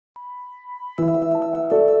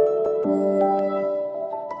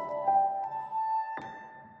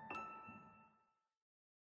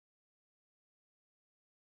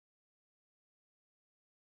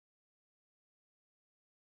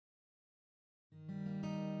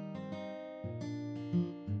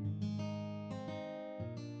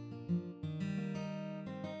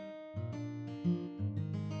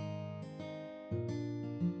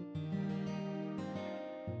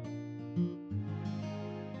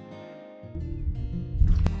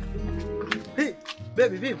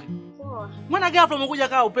Baby vipi? Poa. Mbona ghafla umekuja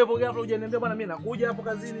kaa upepo ghafla hujaniambia bwana mimi nakuja hapo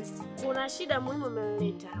kazini? Kuna shida muhimu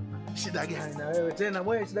imenileta hapa. Shida gani na wewe tena?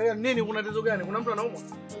 Wewe shida gani? Nini kuna tatizo gani? Kuna mtu anaumwa?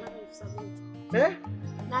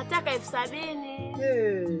 Nataka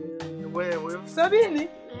 70,000. Wewe 70,000?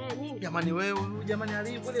 Nini? Jamani wewe, jamani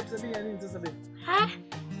alipo ile 70,000 ya nini sasa baby?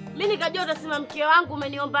 Mimi nikajua utasema mke wangu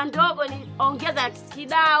umeniomba ndogo niongeza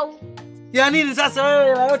kidau. Ya nini sasa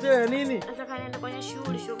wewe? La yote ya nini? Nataka niende kwenye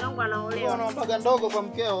shughuli, shoga yangu anaolewa. Unaomba ndogo kwa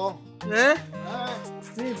mkeo.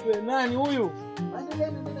 Nipe nani huyu?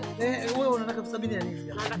 Wewe unataka 70,000 ya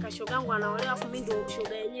nini? Nataka shoga yangu anaolewa, afu mimi ndo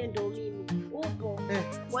shoga yenyewe ndo mimi. Upo.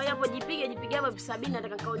 Kwa hiyo hapo jipige hapo 70,000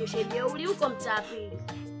 nataka kaonyeshe jeuri huko mtaa pili.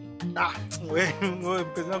 Wewe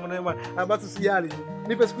mpenzi wangu naye bwana. Basi usijali.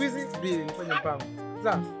 Nipe siku hizi 2 nifanye mpango.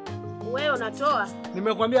 Sawa? Wewe unatoa?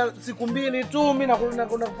 Nimekwambia siku 2 tu mimi nakwenda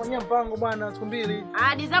kufanyia mpango bwana, siku 2.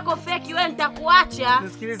 Ahadi zako fake wewe nitakuacha.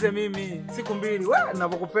 Nisikilize mimi, siku 2. Wewe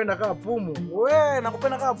ninapokupenda kama pumu. Wewe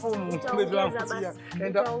nakupenda kama pumu. Mpenzi wangu sija.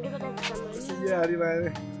 Ongeza hata sijali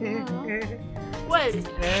bwana. Kweli?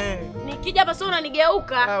 Nikija hapa sio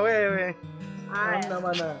unanigeuka. Wewe. Hamna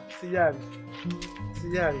maana, sijali.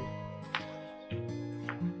 Sijali.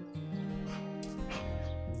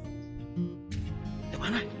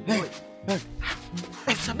 Bwana,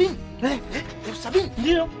 70,000? 70,000?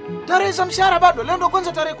 Ndio. Tarehe za mshahara bado. Leo ndo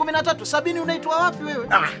kwanza tarehe 13. 70 unaitwa wapi wewe?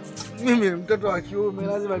 Mimi mtoto wa kiume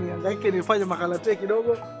lazima nihangaike nifanye makalate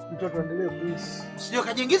kidogo mtoto aendelee kuishi. Usije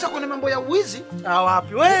kajiingiza kwenye mambo ya uizi.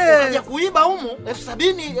 Wapi wewe? Unaja kuiba humu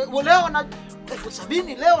 70,000 leo na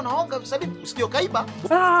 70,000 leo naonga 70,000 usije kaiba.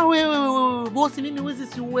 Wewe bosi, mimi wizi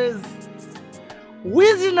siwezi.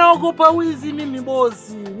 Wizi naogopa wizi mimi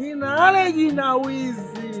bosi. Nina allergy na wizi.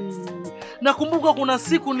 Nakumbuka kuna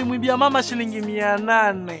siku nilimwibia mama shilingi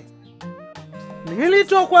 800.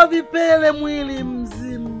 Nilitokwa vipele mwili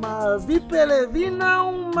mzima. Vipele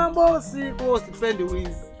vinauma bosi, kwa sipendi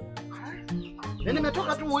wizi. Mimi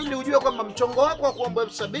nimetoka tu ili ujue kwamba mchongo wako wa kuomba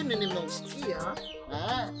 70,000 nimeusikia.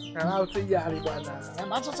 Usijali bwana.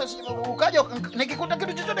 Sasa ukaja nikikuta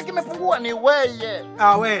kitu chochote kimepungua ni wewe.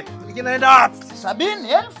 Wewe, kinaenda wapi?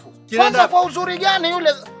 70,000. Kwanza kwa uzuri gani yule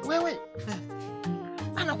wewe?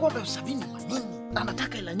 Anakuomba 70,000 kwa nini?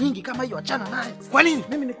 Anataka hela nyingi kama hiyo, achana naye. Kwa nini?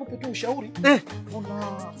 Mimi nikupe tu ushauri.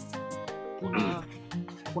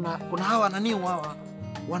 Kuna hawa nani hawa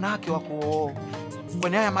wanawake wako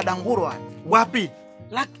kwenye haya madanguro haya. Wapi?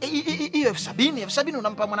 Hiyo 70,000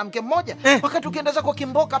 unampa mwanamke mmoja. Wakati ukienda zako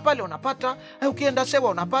Kimboka pale unapata, ukienda Sewa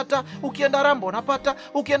unapata, ukienda Rambo unapata,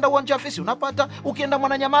 ukienda Uwanja Afisi unapata, ukienda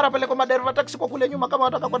Mwananyamara pale kwa madereva taxi kwa kule nyuma kama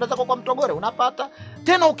unataka kwenda zako kwa Mtogore unapata.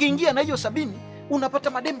 Tena ukiingia na hiyo 70 unapata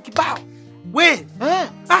madem kibao.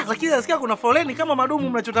 Lakini nasikia kuna foleni kama madumu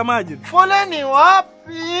mnachota maji. Foleni wapi?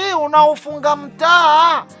 Unaufunga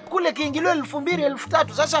mtaa. Kule kiingilio 2,000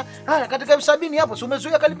 3,000. Sasa katika 70,000 hapo si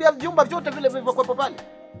umezuia karibia vyumba vyote vile vilivyokuepo pale.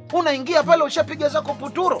 Unaingia pale ushapiga zako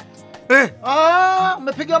puturo.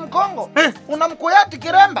 Umepiga mkongo. Unamkoyati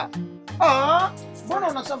kiremba. Mbona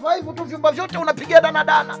una survive tu vyumba vyote unapiga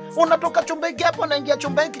dana. Unatoka chumba hiki hapo unaingia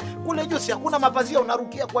chumba hiki. Kule juu si hakuna mapazia,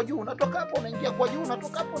 unarukia kwa juu. Unatoka hapo unaingia kwa juu,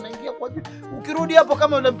 unatoka hapo unaingia kwa juu. Ukirudi hapo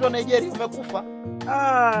kama yule mtu wa Nigeria umekufa.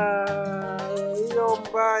 Hiyo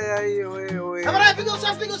mbaya hiyo wewe. Kamera piga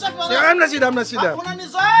usafi. Hamna shida.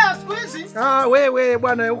 Unanizoea siku hizi? Wewe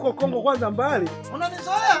bwana huko Kongo kwanza mbali.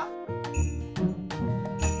 Unanizoea?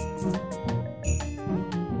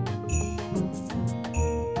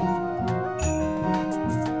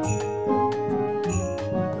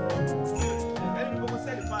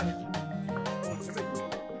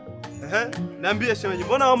 Niambie shemeji,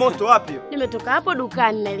 mbona wa moto wapi? Nimetoka hapo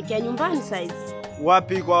dukani naelekea nyumbani saizi.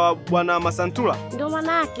 Wapi kwa bwana Masantula? Ndio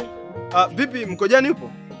maana yake. Vipi mkojani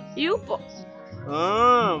yupo? Yupo.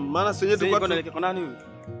 Maana sio yetu kwa nani huyu?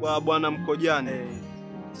 Kwa bwana Mkojani.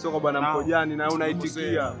 Sio kwa bwana Mkojani na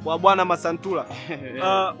unaitikia. Kwa bwana Masantula.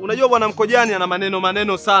 Unajua bwana Mkojani ana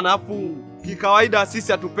maneno sana, afu kikawaida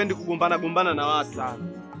sisi hatupendi kugombana na watu sana.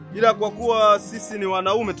 Ila kwa kuwa sisi ni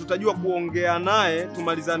wanaume tutajua kuongea naye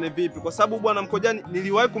tumalizane vipi, kwa sababu bwana Mkojani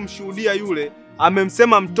niliwahi kumshuhudia yule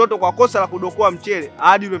amemsema mtoto kwa kosa la kudokoa mchele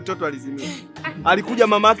hadi yule mtoto alizimia. Alikuja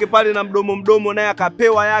mama yake pale na mdomo naye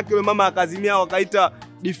akapewa yake, yule mama akazimia, wakaita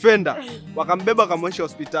defender wakambeba akamwesha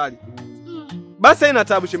hospitali. Basi haina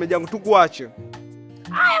taabu shemeji yangu, tukuache.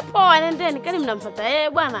 Haya poa, nendeni kani mnamfuata yeye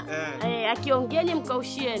bwana. Akiongeeni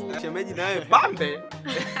mkaushieni. Shemeji na wewe pambe.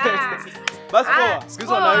 Basi poa.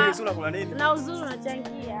 Sikizo na wewe si unakula nini? Na uzuri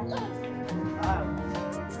unachangia.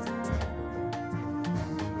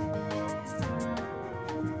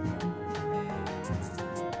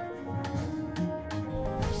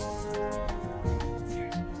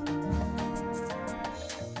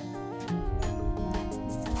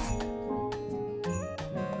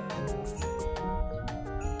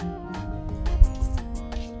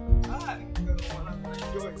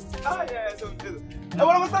 sio mchezo.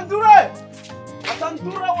 Bwana Masantura.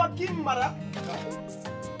 Masantura wa Kimara.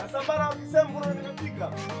 Asambara wakisema mbona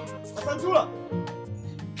nimefika. Masantura.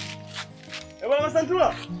 Bwana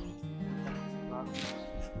Masantura.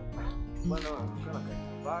 Bwana kana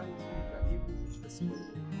karibu.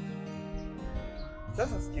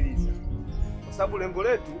 Sasa sikiliza. Kwa sababu lengo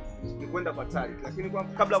letu ni kwenda kwa Tariq, lakini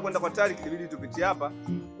kabla ya kwenda kwa Tariq ilibidi tupitie hapa.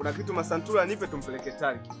 Kuna kitu Masantura nipe tumpeleke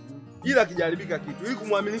Tariq. Ila kijaribika kitu ili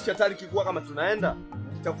kumwaminisha Tariq kuwa kama tunaenda,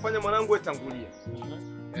 cha kufanya mwanangu wewe tangulia.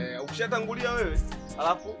 Ukishatangulia wewe,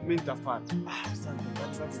 alafu mimi nitafuata.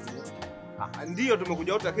 Ndio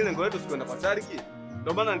tumekuja wote, lakini lengo letu si kwenda kwa Tariq.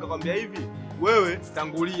 Ndio maana nikakwambia hivi, wewe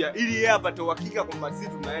tangulia ili yeye apate uhakika kwamba sisi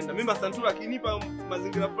tunaenda. Mimi Masantura akinipa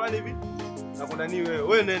mazingira fulani hivi na kwenda ni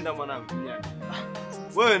wewe nenda mwanangu nyani.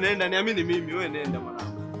 Wewe nenda, niamini mimi, wewe nenda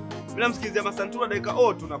mwanangu. Mimi namsikizia Masantura dakika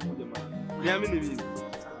tunakuja mwanangu. Niamini mimi.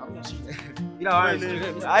 Ila wahi.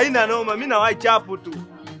 Haina noma, mimi nawahi chapu tu.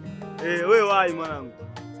 Wewe wahi mwanangu.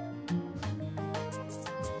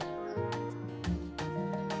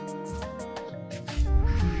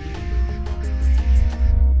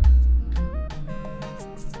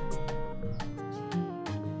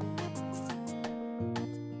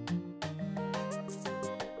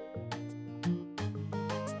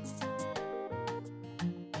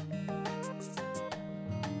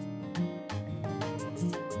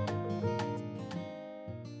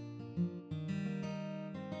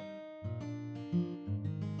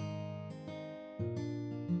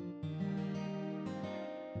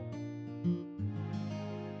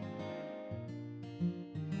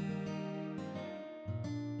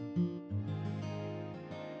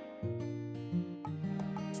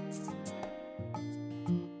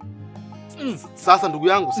 Sasa ndugu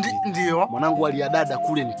yangu ndio mwanangu aliadada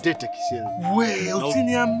kule ni tete kishenzi. We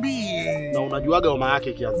usiniambie. Na unajuaga mama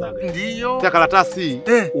yake kianzaga. Ndio. Tia karatasi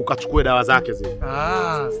ukachukue dawa zake zile.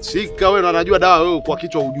 Shika wewe, unajua dawa wewe kwa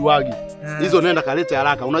kichwa ujuagi. Hizo nenda kalete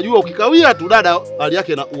haraka. Unajua ukikawia tu dada hali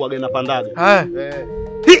yake na uaga inapandaga.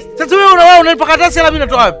 Sasa wewe unanipa karatasi hela mimi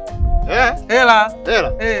natoa wapi? Hela.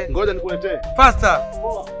 Ngoja nikuletee. Faster.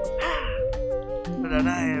 Dada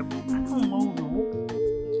naye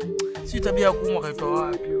si tabia ya kuumwa kaitoa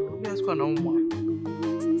wapi? Mimi sikuwa naumwa.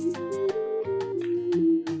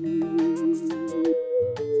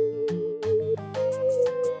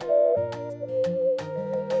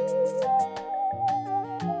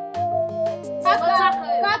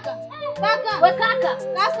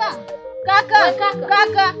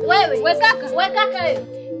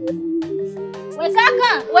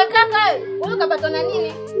 Wewe kapatwa na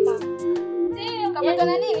nini? Kapatwa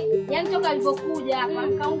na nini? Yaani toka alipokuja hapa,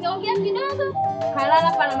 kaongea kidogo,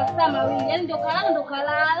 kalala pana masaa mawili. Yaani ndio kalala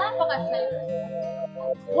mpaka sasa.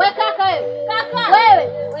 Wewe kaka wewe.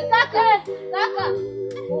 Wewe kaka.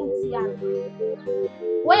 Umsiana.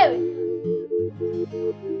 Wewe.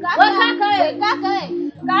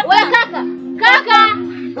 Kaka.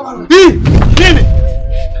 Nini?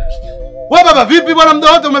 Wewe baba vipi bwana,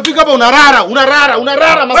 muda wote umefika hapa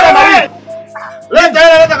unarara masaa.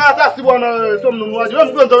 Leta karatasi bwana wewe, sio mnunuaji. Wewe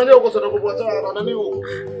mkuu nitaendea huko sasa kukuacha na nani huko.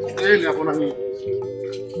 Hapo na nini?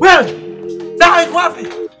 Wewe dawa iko wapi?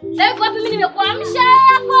 Dawa iko wapi? Mimi nimekuamsha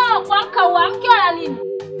hapo. Kuamka uamke wala nini?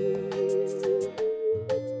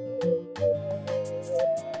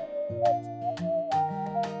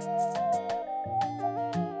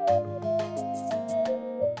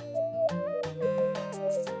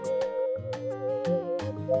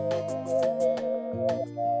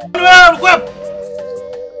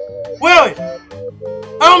 Wewe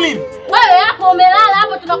au mimi? Wewe hapo umelala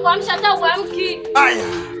hapo, tunakuamsha hata uamki. Aya.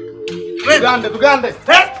 Tugande.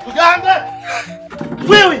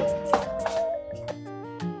 Wewe.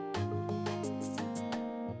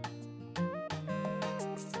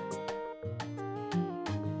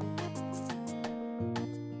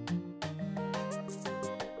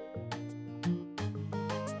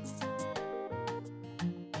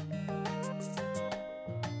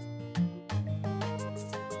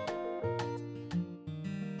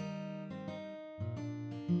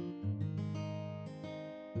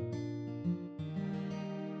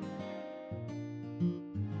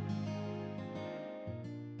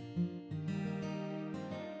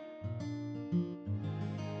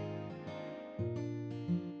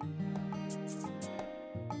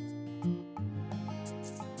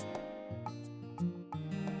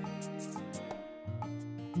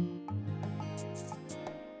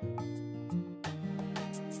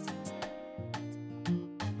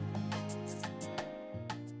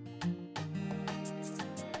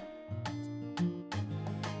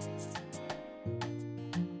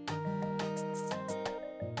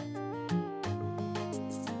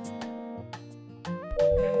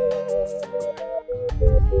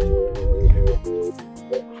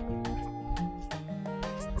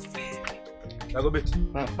 Dagobeti.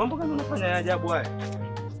 Mambo gani unafanya ya ajabu haya?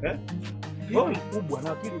 Wewe mkubwa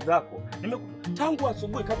na akili zako. Tangu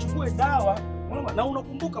asubuhi kachukue dawa. Na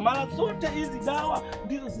unakumbuka mara zote hizi dawa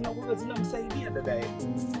ndizo zinakuwa zinamsaidia dada yetu.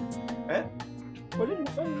 Kwa nini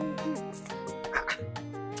unafanya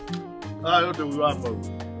hivi? Yote huyo hapa huyo.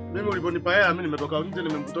 Mimi uliponipa hela mimi nimetoka nje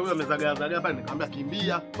nimemkuta huyo amezagaa hapa nikamwambia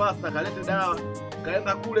kimbia, pasta kalete dawa.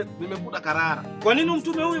 Kaenda kule nimekuta karara. Kwa nini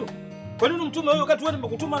umtume huyo? Kwa nini umtume huyo wakati wewe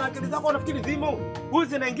nimekutuma na akili zako unafikiri zimo? Huyu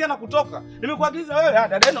zinaingia na kutoka. Nimekuagiza wewe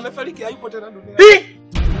dada yenu amefariki hayupo tena duniani.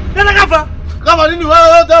 Nenda kafa. Kama nini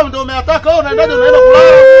wewe dawa ndio umeataka wewe unaendaje unaenda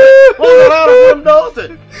kulala? Wewe unalala kwa muda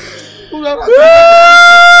wote. Unalala.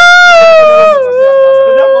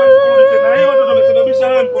 Na hiyo ndio tumesababisha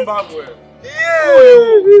wewe mpumbavu wewe.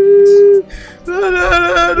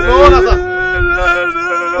 Unaona sasa?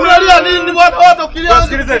 Unalia nini bwana wote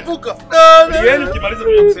ukilia kufuka? Yeye ukimaliza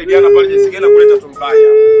kuja kusaidiana pale jinsi gani kuleta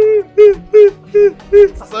tumbaya.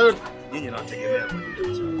 Sasa wewe nyinyi nawategemea.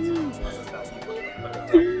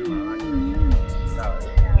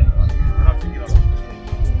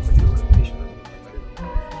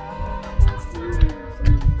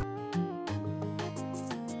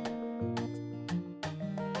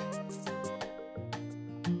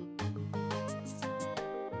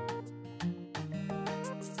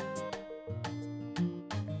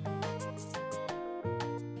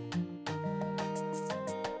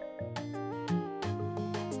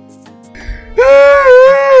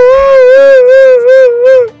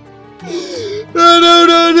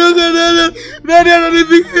 Nani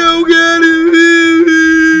ananipikia ugali mimi?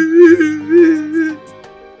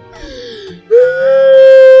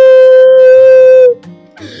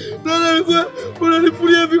 Nani alikuwa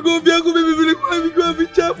unanifulia vigo vyangu mimi vilikuwa vigo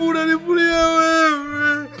vichafu unanifulia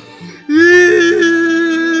wewe.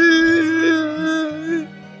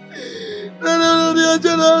 Nani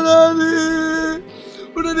unaniacha na nani?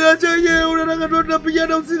 Unaniacha yeye unataka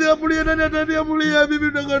tunapigana usiniamulie nani ataniamulia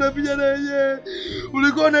mimi nataka napigana yeye.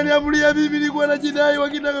 Ulikuwa unaniamulia mimi nilikuwa najidai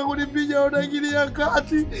wakitaka kunipiga unaingilia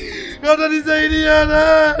kati. Hata nisaidia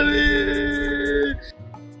nani?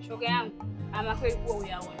 Shoga yangu, ama kweli kuwa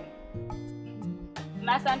uyaone.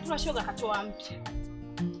 Masantura shoga katoa mpya.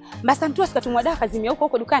 Masantura sikatumwa dawa kazimia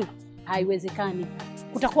huko dukani. Haiwezekani.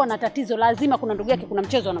 Kutakuwa na tatizo lazima kuna ndugu yake kuna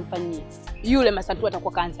mchezo anamfanyia. Yule Masantura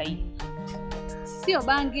atakuwa kaanza hii. Sio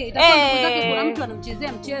bangi, itakuwa ndugu zake kuna mtu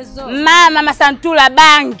anamchezea mchezo. Mama Masantura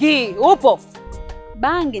bangi, upo?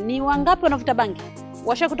 Bangi ni wangapi wanavuta bangi?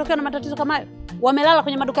 Washa kutokea na matatizo kama hayo? Wamelala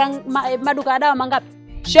kwenye maduka ya dawa mangapi?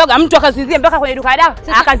 Shoga mtu akazinzia mpaka kwenye duka ya dawa,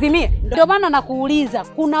 akazimie. Ndio maana nakuuliza,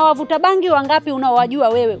 kuna wavuta bangi wangapi unaowajua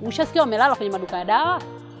wewe? Ushasikia wamelala kwenye maduka ya dawa?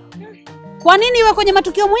 Kwa nini iwe kwenye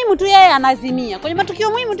matukio muhimu tu yeye anazimia? Kwenye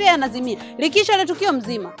matukio muhimu tu yeye anazimia. Likisha ile tukio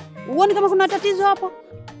mzima. Uone kama kuna tatizo hapo?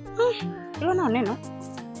 Hilo nao neno.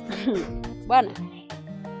 Bwana.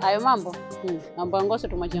 Hayo mambo. Mambo ya ngoso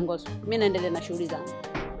tumwachie ngoso. Mimi naendelea na shughuli zangu.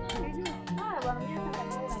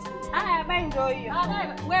 Haya bai ndio hiyo.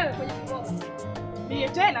 Wewe kwenye kiboga. Mie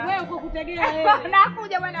tena? Wewe uko kutegea wewe.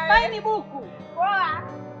 Nakuja bwana wewe. Bai ni buku. Poa.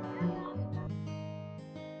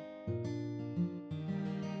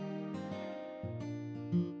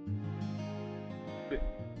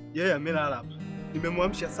 Yeye amelala hapa.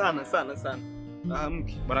 Nimemwamsha sana.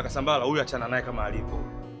 Amki. Bwana Kasambala huyu achana naye kama alivyo.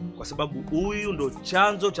 Kwa sababu huyu ndo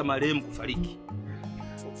chanzo cha marehemu kufariki.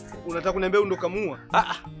 Unataka kuniambia huyu ndo kamuua?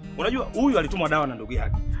 Unajua huyu alitumwa dawa na ndugu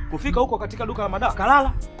yake. Kufika huko katika duka la madawa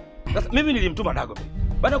kalala. Sasa mimi nilimtuma Dagobe.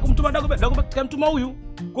 Baada ya kumtuma Dagobe tukamtuma huyu.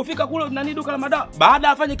 Kufika kule nani duka la madawa, baada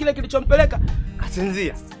afanye kile kilichompeleka,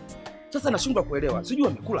 kasinzia. Sasa nashindwa kuelewa. Sijui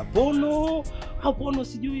amekula pono au pono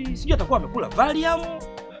sijui atakuwa amekula Valium.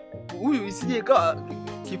 Huyu isije ikawa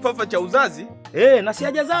kifafa cha uzazi. Na si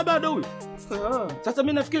hajazaa bado huyu. Sasa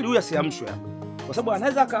mimi nafikiri huyu asiamshwe hapa. Kwa sababu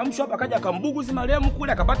anaweza akaamshwa hapa akaja akambuguzi marehemu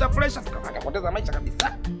kule akapata pressure akapoteza maisha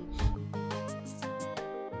kabisa.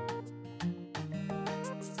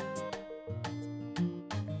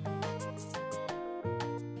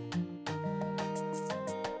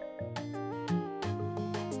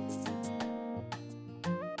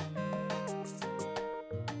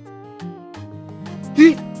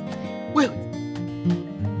 Wewe.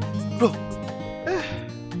 Bro.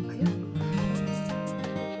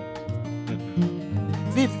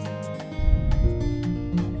 Vipi?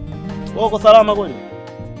 Uko salama kweli?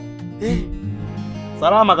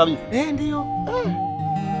 Salama kabisa. Ndio.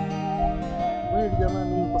 Wewe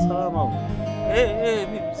jamani uko salama au?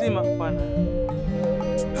 Mimi mzima bwana.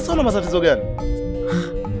 Sasa una matatizo gani?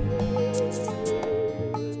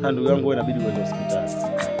 Ndugu yangu wewe inabidi uende hospitali.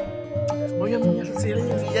 Moyo mimi hata sielewi.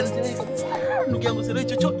 Yaani ndugu yangu sielewi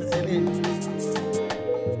chochote sielewi.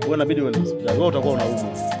 Wewe inabidi uende hospitali. Wewe utakuwa unaumwa.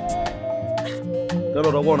 Kama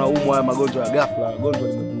utakuwa unaumwa haya magonjwa ya ghafla, gonjwa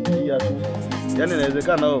limekuingia tu. Yaani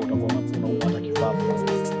inawezekana wewe utakuwa unaumwa hata kifafa.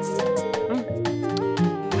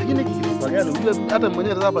 Lakini kifafa gani? Unajua hata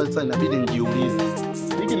mwenyewe hapa sasa inabidi nijiulize.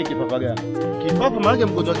 Hiki ni kifafa gani? Kifafa maana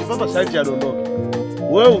mgonjwa wa kifafa sharti adondoke.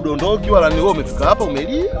 Wewe udondoki wala ni wewe umefika hapa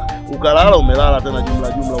umelia, ukalala umelala tena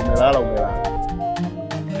jumla umelala.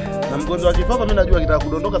 Na mgonjwa wa kifafa mimi najua kitaka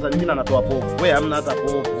kudondoka saa nyingine anatoa povu. Wewe hamna hata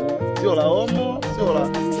povu. Sio la homo, sio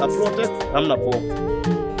la protect, hamna povu.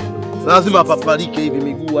 Lazima apapalike hivi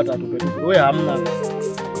miguu hata atupe. Wewe hamna.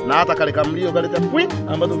 Na hata kale kamlio kale cha pwi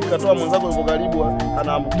ambazo ukatoa mwenzako yuko karibu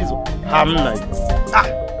anaambukizwa. Hamna hiyo.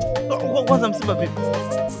 Kwanza msiba vipi?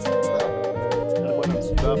 Bwana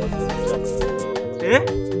msiba hapa sisi.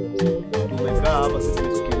 Tumekaa hapa sisi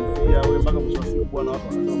tusikilizia wewe mpaka mwisho wa siku bwana watu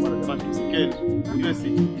wanasema bwana jamani tusikeni. Unajua si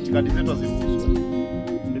itikadi zetu haziruhusu.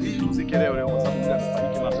 Ndio tusikelewe leo kwa sababu Mungu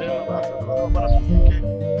amefariki mapema basi bwana tusike.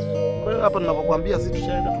 Kwa hiyo hapa ninapokuambia sisi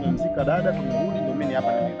tushaenda tumemzika dada tumerudi ndio mimi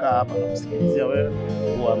hapa nimekaa hapa na kusikilizia wewe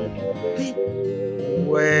kwa mtu.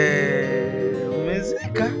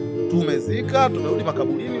 Umezika? Tumezika, tumerudi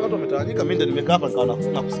makaburini, watu wametawanyika, mimi ndio nimekaa hapa nikawa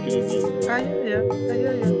na kusikilizia. Ayaya.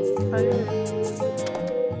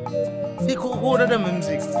 Iko dada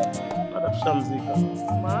mmemzika. Dada tushamzika.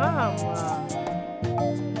 Mama.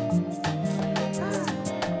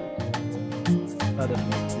 Dada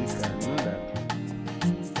tumemzika.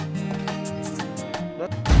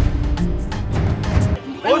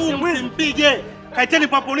 Bosi msimpige. Kaiteni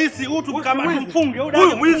pa polisi, huyu kama tumfunge.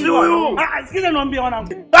 Huyu mwizi huyu. Sikiza niwaambie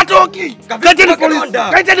wanangu. Atoki. Kaiteni polisi.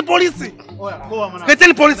 Kaiteni polisi.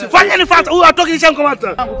 Kaiteni polisi. Fanyeni fasta. Huyu atoki nishamkamata.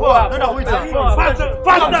 Nenda kuita.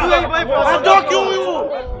 Fasta. Atoki huyu.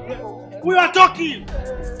 Huyu atoki.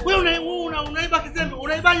 Wewe unaiba kizembe.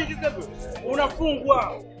 Unaibaje kizembe?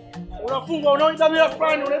 Unafungwa. Unaiba bila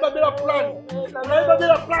fulani, unaiba bila fulani. Unaiba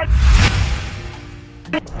bila fulani.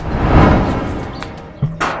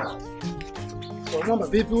 Mamba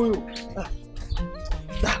vipi huyu?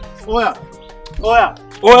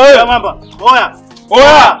 Oya mamba. Oya.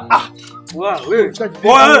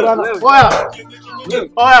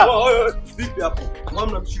 Vipi hapo?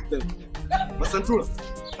 Mama mshika hivi. Masantula.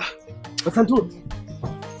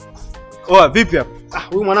 Oa vipi hapo?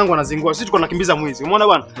 Huyu mwanangu anazingua. Sisi tuko nakimbiza mwizi. Umeona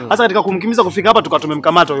bwana? Sasa katika kumkimbiza kufika hapa tukawa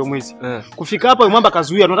tumemkamata huyo mwizi. Kufika hapa huyo mwamba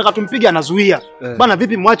kazuia. Tunataka tumpige anazuia. Bwana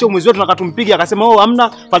vipi mwache huyo mwizi wetu tunataka tumpige akasema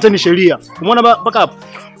hamna, pateni sheria. Umeona mpaka hapo?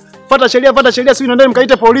 Fuata sheria sio ndio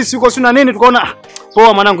mkaite polisi huko sio na nini tukaona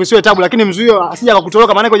poa mwanangu isiwe tabu lakini mzuio asija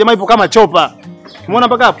akakutoroka maana jamaa ipo kama chopa. Umeona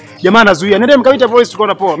mpaka hapo? Jamaa anazuia. Nende mkaite polisi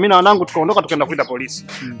tukaona poa. Mimi na wanangu tukaondoka tukaenda kuita polisi.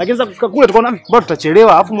 Lakini sasa kufika kule tukaona bado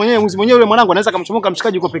tutachelewa. Alafu mwizi mwenyewe yule mwanangu anaweza kumchomoka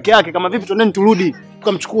mshikaji yuko peke yake kama vipi twendeni turudi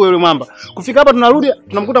tukamchukue yule mwamba. Kufika hapa tunarudi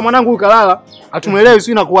tunamkuta mwanangu huyu kalala. Hatumuelewi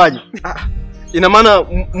sio inakuaje. Ina maana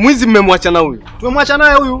mwizi mmemwacha na huyu? Tumemwacha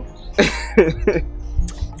naye huyu.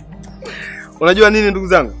 Unajua nini ndugu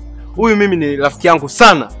zangu? Huyu mimi ni rafiki yangu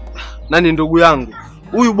sana. Na ni ndugu yangu.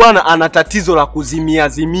 Huyu bwana ana tatizo la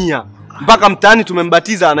kuzimia. Mpaka mtaani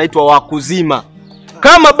tumembatiza anaitwa Wakuzima.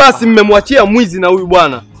 Kama basi mmemwachia mwizi na huyu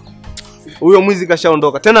bwana. Huyo mwizi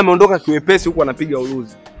kashaondoka. Tena ameondoka kiwepesi huko anapiga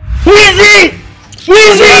uluzi. Mwizi!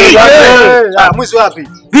 Mwizi wapi?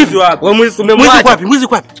 Vipi wapi? Wewe mwizi tumemwacha. Mwizi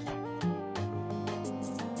kwapi?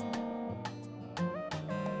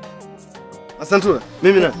 Asantula.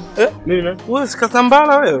 Mimi na. Wewe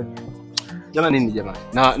sikatambala wewe. Jamani nini jamani?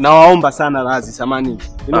 Nawaomba sana radhi samani.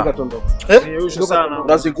 Inuka tondoka. Yusho sana.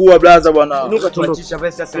 Unazingua blaza bwana. Inuka tondoka.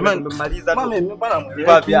 Basi sasa tumemaliza.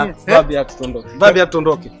 Babi atutondoke. Babi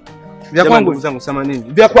atutondoke. Vya kwangu ndugu zangu samanini.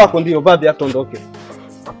 Vya kwako ndio babi atutondoke.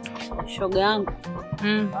 Shoga yangu.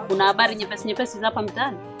 Kuna habari nyepesi za hapa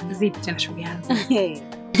mtaani? Zipi tena shoga yangu?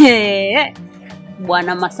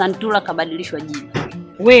 Bwana Masantula kabadilishwa jina.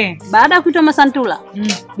 We, Baada ya kuitwa Masantula,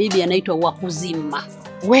 bibi anaitwa Wakuzima.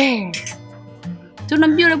 we.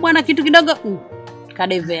 Tunamjua yule bwana kitu kidogo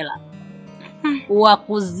kadevela.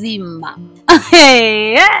 Wakuzima.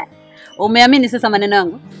 Umeamini sasa maneno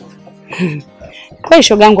yangu? Kwa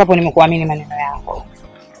shoga yangu hapo nimekuamini maneno yako.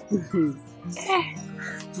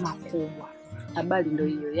 Makubwa. Habari ndio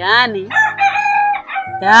hiyo.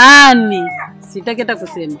 Yaani sitaki hata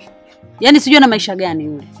kusema. Yaani sijui na maisha gani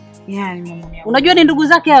yule. Yaani mama. Unajua ni ndugu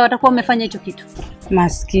zake hao watakuwa wamefanya hicho kitu.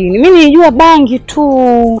 Maskini. Mimi nilijua bangi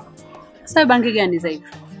tu. Sasa bangi gani zaidi?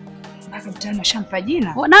 Basi mtano shampa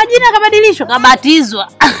jina. Na jina kabadilishwa, kabatizwa.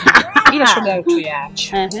 Ila shoga yetu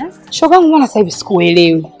yaache. Shoga yangu mbona sasa hivi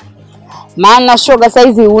sikuelewi. Maana shoga sasa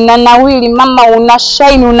hizi unanawili mama, una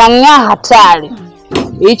shine, unang'aa hatari.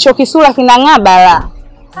 Hicho kisura kinang'aa bala.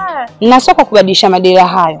 Na soko kubadilisha madela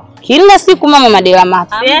hayo. Kila siku mama madela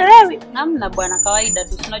mapya. Sielewi. Namna bwana kawaida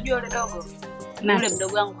tu. Unajua yule dogo. Yule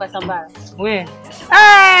mdogo wangu Kasambala. We.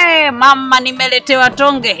 Mama nimeletewa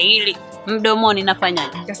tonge hili. Mdomoni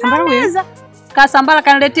nafanyaje? Kasambala huyo. Kasambala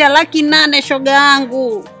kaniletea 800 shoga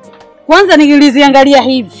yangu. Kwanza niliziangalia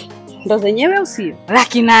hivi. Ndo zenyewe usio.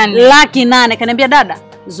 800 kaniambia dada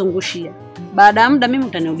zungushia. Baada ya muda mimi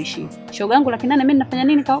utanirudishia. Shoga yangu 800 mimi nafanya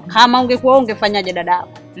nini kama ungekuwa ungefanyaje dada yako?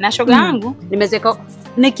 Na shoga yangu nimezeka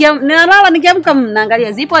nalala nikiamka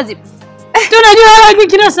naangalia zipo. Tunajua laki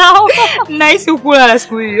kila saa. Nahisi ukulala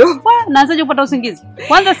siku hiyo. Naanzaje kupata usingizi?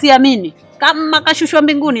 Kwanza siamini kama kashushwa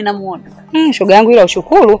mbinguni namuona. Shoga yangu ila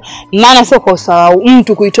ushukuru, maana sio kwa usawa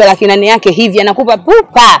mtu kuitoa 800 yake hivi anakupa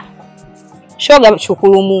pupa. Shoga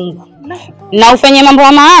shukuru Mungu. Na ufanye mambo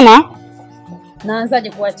ya maana. Naanzaje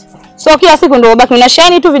kuacha? So kila siku ndio ubaki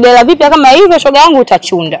unashani tu videla vipya kama hivyo shoga yangu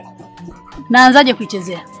utachunda. Naanzaje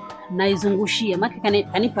kuichezea? Naizungushia. Maki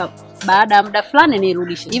kanipa baada ya muda fulani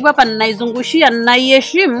nirudishe. Hivyo hapa naizungushia,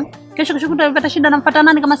 naiheshimu. Kesho kutapata shida namfuata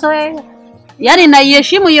nani kama sio wewe? Yaani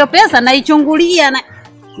naiheshimu hiyo pesa, naichungulia na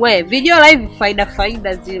we video live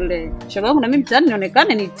faida zile. Shoga yangu na mimi mtaani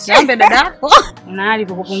nionekane nitambe dada yako. Na hali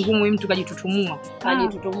kwa kupungumu mtu kajitutumua.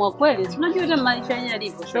 Kajitutumua kweli. Unajua hata maisha yenyewe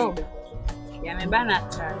yalivyo shoga. Yamebana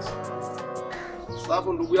hatari.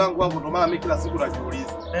 Sababu ndugu yangu hapo ndo maana mimi kila siku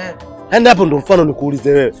najiuliza. Yaani hapo ndo mfano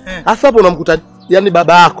nikuulize wewe. Hasa hapo unamkuta yani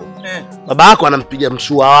baba yako. Baba yako anampiga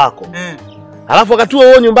mshua wako. Alafu wakati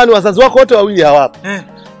huo nyumbani wazazi wako wote wawili hawapo.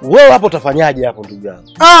 Wewe hapo utafanyaje hapo ndugu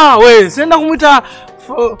yangu? Wewe sienda kumuita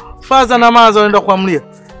faza na maza unaenda kuamlia.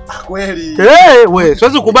 Kweli. Wewe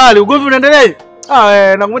siwezi kubali ugomvi unaendelea.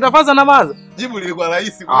 Wewe na kumuita faza na maza. Jibu lilikuwa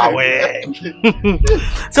rahisi wewe.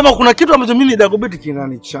 Sema kuna kitu ambacho mimi Dagobeti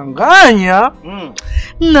kinanichanganya.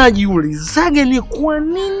 Najiulizaje ni kwa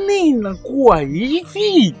nini inakuwa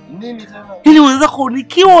hivi? Nini tena? Ili wenzako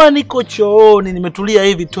nikiwa niko chooni nimetulia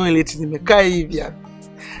hivi toilet nimekaa hivi.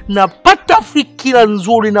 Napata fikira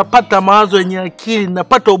nzuri, napata mawazo yenye akili,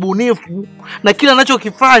 napata ubunifu na kila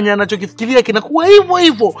ninachokifanya, ninachokifikiria kinakuwa hivyo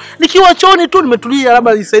hivyo. Nikiwa chooni tu nimetulia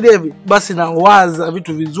labda nisaidie hivi, basi nawaza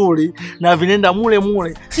vitu vizuri na vinaenda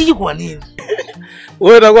mule. Siji kwa nini.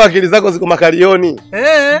 Wewe unakuwa akili zako ziko makalioni.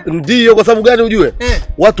 Ndio kwa sababu gani ujue?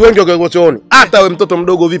 Watu wengi wako chooni. Hata wewe mtoto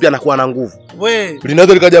mdogo vipi anakuwa na nguvu.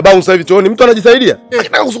 Linaweza likaja bounce hivi chooni, mtu anajisaidia.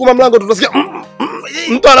 Akitaka kusukuma mlango tutasikia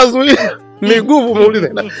mtu anazuia. Ni nguvu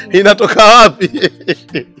muulize inatoka wapi?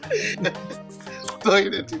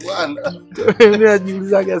 Toilet bwana. Mimi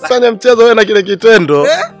najiulizaga sana mchezo wewe na kile kitendo.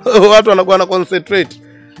 Watu wanakuwa na concentrate.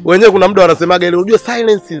 Wenyewe kuna muda wanasemaga ile unajua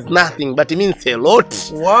silence is nothing but it means a lot.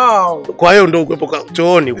 Wow. Kwa hiyo ndio uko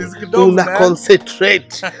chooni una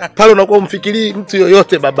concentrate. Pale unakuwa umfikirii mtu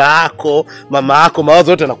yoyote, baba yako, mama yako,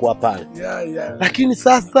 mawazo yote yanakuwa pale. Lakini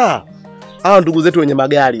sasa hawa ndugu zetu wenye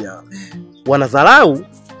magari hao wanadharau.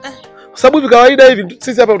 Sababu hivi kawaida hivi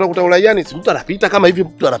sisi hapa utakuta uraiani mtu anapita kama hivi,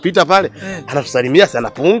 mtu anapita pale anatusalimia sana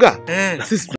anapunga na sisi